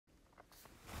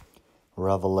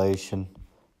Revelation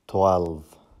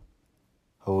 12,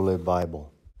 Holy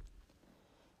Bible.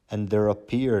 And there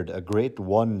appeared a great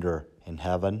wonder in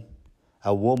heaven,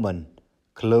 a woman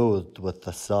clothed with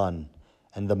the sun,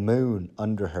 and the moon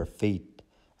under her feet,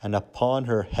 and upon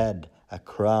her head a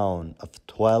crown of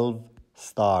 12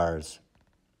 stars.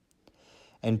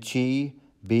 And she,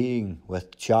 being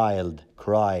with child,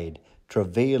 cried,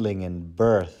 travailing in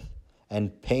birth,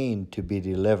 and pain to be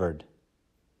delivered.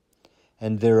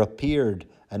 And there appeared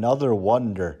another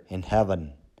wonder in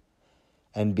heaven,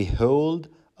 and behold,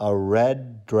 a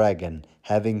red dragon,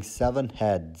 having 7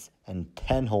 heads and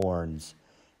 10 horns,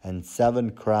 and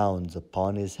 7 crowns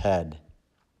upon his head.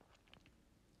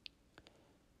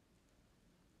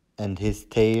 And his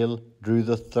tail drew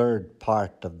the 3rd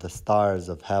part of the stars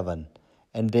of heaven,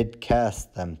 and did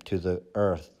cast them to the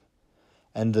earth.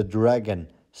 And the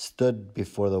dragon stood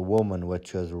before the woman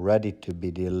which was ready to be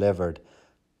delivered,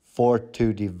 for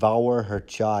to devour her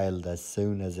child as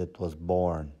soon as it was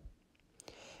born.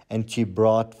 And she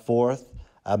brought forth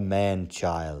a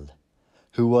man-child,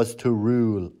 who was to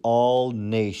rule all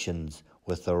nations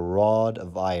with a rod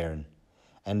of iron.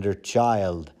 And her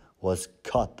child was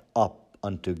caught up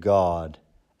unto God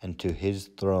and to his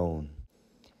throne.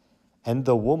 And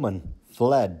the woman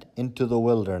fled into the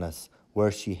wilderness,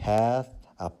 where she hath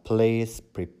a place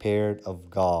prepared of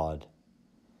God,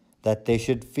 that they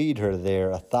should feed her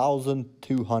there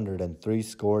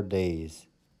 1,260 days.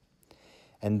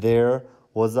 And there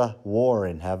was a war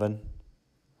in heaven.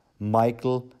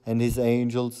 Michael and his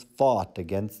angels fought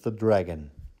against the dragon.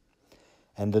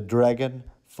 And the dragon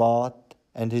fought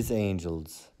and his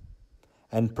angels,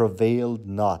 and prevailed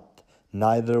not,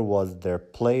 neither was their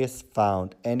place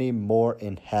found any more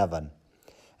in heaven.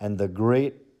 And the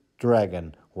great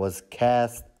dragon was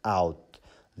cast out,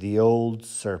 the old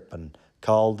serpent,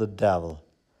 called the devil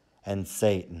and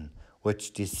Satan,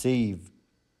 which deceiveth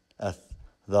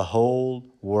the whole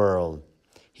world.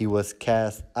 He was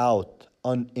cast out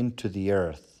into the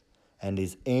earth, and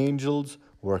his angels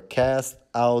were cast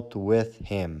out with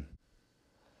him.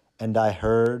 And I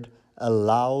heard a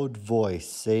loud voice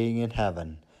saying in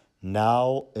heaven,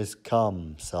 Now is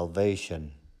come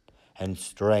salvation, and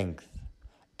strength,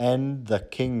 and the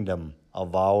kingdom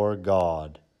of our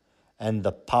God, and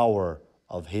the power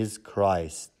of his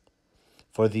Christ.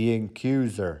 For the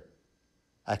accuser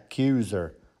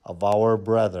of our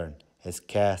brethren is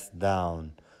cast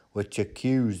down, which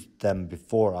accused them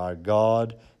before our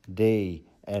God day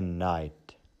and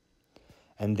night.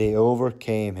 And they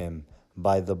overcame him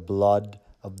by the blood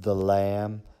of the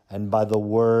Lamb and by the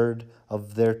word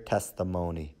of their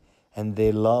testimony, and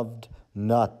they loved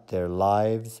not their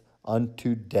lives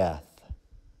unto death.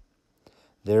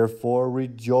 Therefore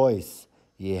rejoice,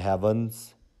 ye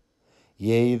heavens,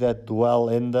 ye that dwell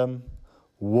in them.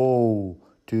 Woe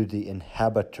to the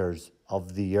inhabitants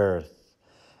of the earth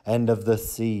and of the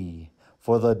sea,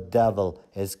 for the devil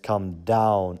is come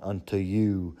down unto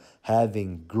you,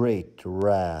 having great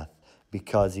wrath,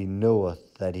 because he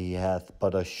knoweth that he hath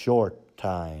but a short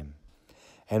time.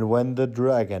 And when the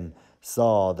dragon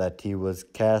saw that he was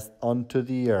cast unto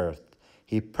the earth,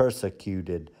 he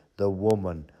persecuted the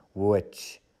woman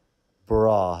which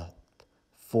brought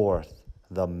forth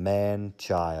the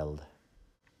man-child.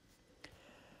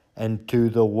 And to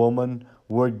the woman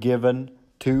were given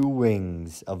 2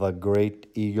 wings of a great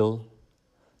eagle,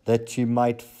 that she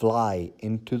might fly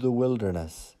into the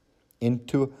wilderness,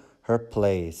 into her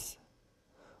place,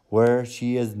 where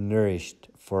she is nourished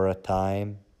for a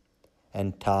time,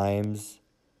 and times,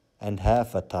 and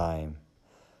half a time,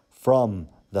 from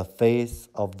the face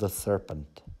of the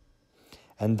serpent.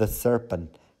 And the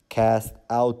serpent cast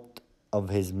out of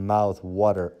his mouth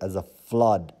water as a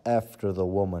flood after the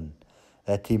woman,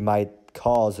 that he might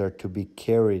cause her to be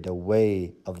carried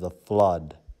away of the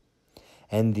flood.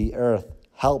 And the earth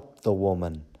helped the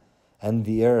woman, and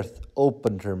the earth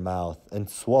opened her mouth and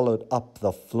swallowed up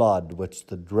the flood which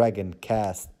the dragon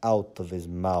cast out of his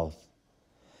mouth.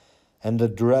 And the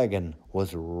dragon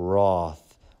was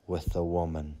wroth with the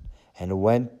woman, and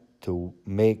went to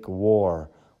make war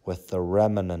with the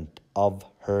remnant of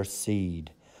her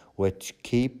seed, which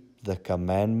keep the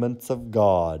commandments of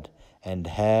God, and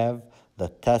have the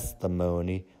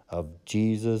testimony of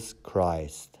Jesus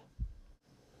Christ.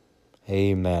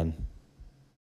 Amen.